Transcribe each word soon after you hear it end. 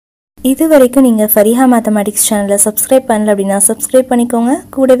இதுவரைக்கும் நீங்க ஃபரிஹா மேத்தமேட்டிக்ஸ் சேனலை சப்ஸ்கிரைப் பண்ணல அப்படினா சப்ஸ்கிரைப் பண்ணிக்கோங்க.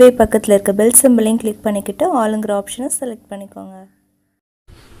 கூடவே பக்கத்துல இருக்க பெல் சிம்பலையும் கிளிக் பண்ணிக்கிட்டு ஆல்ங்கிற ஆப்ஷனை செலக்ட் பண்ணிக்கோங்க.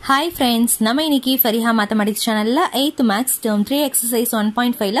 ஹாய் ஃப்ரெண்ட்ஸ், நம்ம இன்னைக்கு ஃபரிஹா மேத்தமேட்டிக்ஸ் சேனல்ல 8th maths term 3 exercise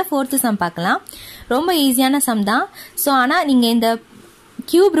 1.5ல 4th some பார்க்கலாம். ரொம்ப ஈஸியான சம் தான். ஸோ ஆனால் நீங்கள் இந்த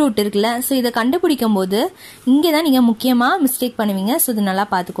கியூப் ரூட் இருக்குல்ல, ஸோ இதை கண்டுபிடிக்கும் போது இங்கே தான் நீங்கள் முக்கியமாக மிஸ்டேக் பண்ணுவீங்க. ஸோ இது நல்லா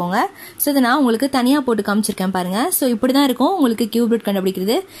பார்த்துக்கோங்க. ஸோ இதை நான் உங்களுக்கு தனியாக போட்டு காமிச்சிருக்கேன் பாருங்கள். ஸோ இப்படி தான் இருக்கும் உங்களுக்கு கியூப் ரூட்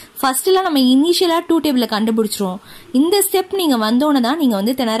கண்டுபிடிக்கிறது. ஃபர்ஸ்ட்லாம் நம்ம இனிஷியலாக 2 டேபிளில் கண்டுபிடிச்சிருவோம். இந்த ஸ்டெப் நீங்கள் வந்தோன்னு தான் நீங்கள்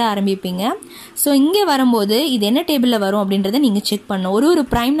வந்து திணற ஆரம்பிப்பீங்க. ஸோ இங்கே வரும்போது இது என்ன டேபிளில் வரும் அப்படின்றத நீங்கள் செக் பண்ணணும். ஒரு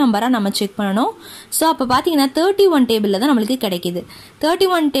ப்ரைம் நம்பராக நம்ம செக் பண்ணணும். ஸோ அப்போ பார்த்தீங்கன்னா 31 டேபிளில் தான் நம்மளுக்கு கிடைக்குது.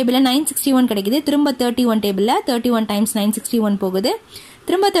 31 டேபிளில் 961 கிடைக்குது. திரும்ப 31 டேபிளில் 31 டைம்ஸ் 961 போகுது.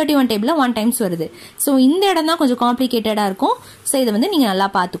 திரும்ப 31 டேபிளில் 1 டைம்ஸ் வருது. ஸோ இந்த இடம் தான் கொஞ்சம் காம்ப்ளிகேட்டடாக இருக்கும். ஸோ இதை வந்து நீங்கள் நல்லா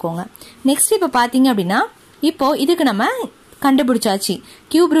பார்த்துக்கோங்க. நெக்ஸ்ட் இப்போ பார்த்தீங்க அப்படின்னா இப்போ இதுக்கு நம்ம கண்டுபிடிச்சாச்சு.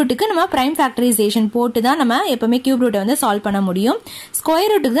 கியூப் ரூட்டுக்கு நம்ம பிரைம் ஃபேக்டரைசேஷன் போட்டு தான் நம்ம எப்பவுமே கியூப் ரூட்டை வந்து சால்வ் பண்ண முடியும்.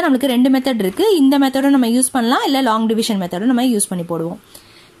 ஸ்கொயர் ரூட்டுக்கு தான் நம்மளுக்கு 2 மெத்தட் இருக்கு. இந்த மெத்தடும் நம்ம யூஸ் பண்ணலாம், இல்லை லாங் டிவிஷன் மெத்தடும் நம்ம யூஸ் பண்ணி போடுவோம்.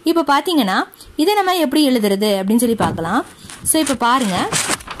 இப்போ பார்த்தீங்கன்னா இதை நம்ம எப்படி எழுதுறது அப்படின்னு சொல்லி பார்க்கலாம். ஸோ இப்போ பாருங்க,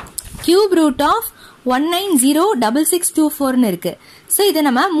 கியூப் ரூட் ஆஃப் 1906624 இருக்கு. ஸோ இதை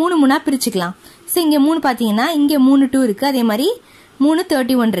நம்ம 3 பிரிச்சுக்கலாம். ஸோ இங்கே 3 பார்த்தீங்கன்னா இங்கே 3 2 இருக்கு, அதே மாதிரி 3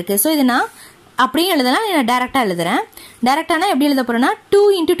 31 இருக்கு. ஸோ இதை நான் அப்படியே எழுதலாம், நான் டைரக்டா எழுதுறேன். டைரக்டானா எப்படி எழுத போறேன்னா 2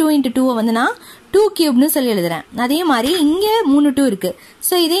 × 2 × 2 வந்து நான் 2 கியூப்னு சொல்லி எழுதுறேன். அதே மாதிரி இங்க 3 2 இருக்கு.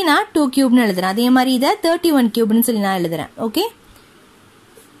 ஸோ இதே நான் 2 கியூப்னு எழுதுறேன். அதே மாதிரி இதை 31 கியூப்னு சொல்லி நான் எழுதுறேன். ஓகே,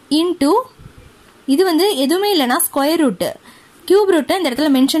 இன்டூ இது வந்து எதுவுமே இல்லைன்னா ஸ்கொயர் ரூட். கியூப் ரூட்டை இந்த இடத்துல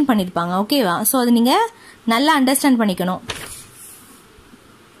மென்ஷன் பண்ணிருப்பாங்க. ஓகேவா? ஸோ அது நீங்க நல்லா அண்டர்ஸ்டாண்ட் பண்ணிக்கணும்.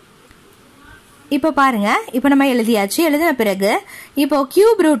 இப்போ பாருங்க, இப்போ நம்ம எழுதியாச்சு. எழுதின பிறகு இப்போ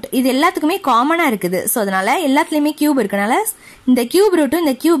கியூப் ரூட் இது எல்லாத்துக்குமே காமனா இருக்குது. ஸோ அதனால எல்லாத்துலயுமே கியூப் இருக்கனால இந்த கியூப் ரூட்டும்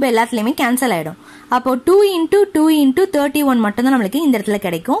இந்த கியூப் எல்லாத்துலயுமே கேன்சல் ஆயிடும். அப்போ 2 × 2 × 31 மட்டும் தான் நம்மளுக்கு இந்த இடத்துல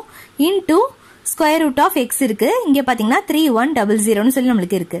கிடைக்கும். Into square root of X இருக்கு. இங்க பாத்தீங்கன்னா 3100 சொல்லி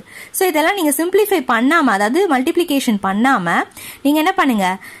நம்மளுக்கு இருக்கு. ஸோ இதெல்லாம் நீங்க சிம்பிளிஃபை பண்ணாம, அதாவது மல்டிபிளிகேஷன் பண்ணாம நீங்க என்ன பண்ணுங்க,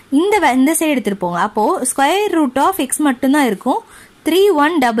 இந்த சைடு எடுத்துட்டு போங்க. அப்போ ஸ்கொயர் ரூட் ஆஃப் எக்ஸ் மட்டும் தான் இருக்கும்.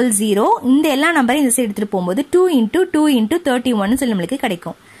 3100 இந்த எல்லா நம்பரையும் இந்த சைடு எடுத்துட்டு போகும்போது 2 × 2 × 31 சொல்லி நம்மளுக்கு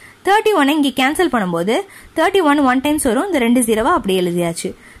கிடைக்கும். 31 இங்க கேன்சல் பண்ணும்போது 31 1 டைம்ஸ் வரும். இந்த 2 0 அப்படியே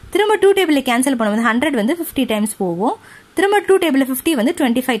எழுதியாச்சு. திரும்ப 2 டேபிள் கேன்சல் பண்ணும்போது 100 வந்து 50 டைம்ஸ் போகும். திரும்ப 2 டேபிள் 50 வந்து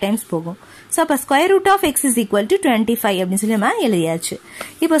 25 டைம்ஸ் போகும். ஸோ அப்போ square root of X is equal to 25 அப்படின்னு சொல்லி நம்ம எழுதியாச்சு.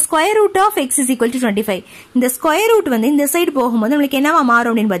 இப்போ square root of X is equal to 25. இந்த ஸ்கொயர் ரூட் வந்து இந்த சைடு போகும்போது நம்மளுக்கு என்னவா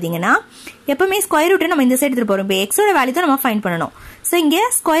மாறும் அப்படின்னு பாத்தீங்கன்னா, எப்பவுமே ஸ்கொயர் ரூட்டை நம்ம இந்த சைடு எடுத்துட்டு போறோம். இப்போ எக்ஸோட வேல்யூ தான் நம்ம ஃபைண்ட் பண்ணணும். ஸோ இங்க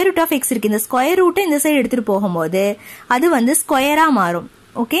ஸ்கொயர் ரூட் ஆஃப் எக்ஸ் இருக்கு. இந்த ஸ்கொயர் ரூட்டை இந்த சைடு எடுத்துட்டு போகும்போது அது வந்து ஸ்கொயரா மாறும்.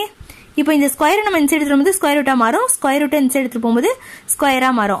 ஓகே, இப்போ இந்த ஸ்கொயரை நம்ம இந்த சைடு எடுத்துட்டு போகும்போது ஸ்கொயர் ரூட்டா மாறும். ஸ்கொயர் ரூட்டை இந்த சைடு எடுத்துட்டு போகும்போது ஸ்கொயரா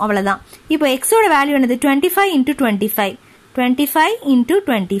மாறும். அவ்வளவுதான். இப்போ எக்ஸோட வேல்யூ என்னது 25 × 25. 25 ×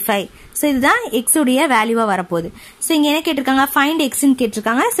 25. ஸோ இதுதான் எக்ஸ் உடைய வேல்யூவா வரப்போகுது. ஸோ இங்க என்ன கேட்டிருக்காங்க, ஃபைண்ட் எக்ஸ்ன்னு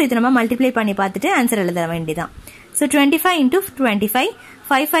கேட்டிருக்காங்க. ஸோ இதை நம்ம மல்டிப்ளை பண்ணி பார்த்துட்டு ஆன்சர் எழுத வேண்டியதான். ஸோ 25 × 25,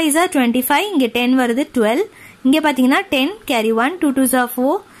 5 5s are 25, இங்க 10 வருது 12. இங்க பாத்தீங்கன்னா 10 carry 1, 2 2s are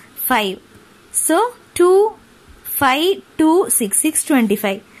 4, 5. So 2 5 2 6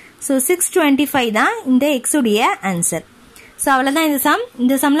 625. So 625 தான் இந்த எக்ஸ் உடைய ஆன்சர். ஸோ அவ்வளவுதான் இந்த சம்.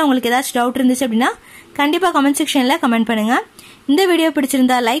 இந்த சம்ல உங்களுக்கு ஏதாச்சும் டவுட் இருந்துச்சு அப்படின்னா கண்டிப்பா கமெண்ட் செக்ஷன்ல கமெண்ட் பண்ணுங்க. இந்த வீடியோ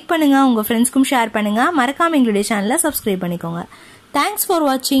பிடிச்சிருந்தா லைக் பண்ணுங்க, உங்க ஃப்ரெண்ட்ஸ்க்கும் ஷேர் பண்ணுங்க. மறக்காம எங்களுடைய சேனலை சப்ஸ்கிரைப் பண்ணிக்கோங்க. தேங்க்ஸ் ஃபார்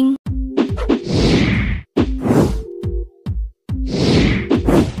வாட்சிங்.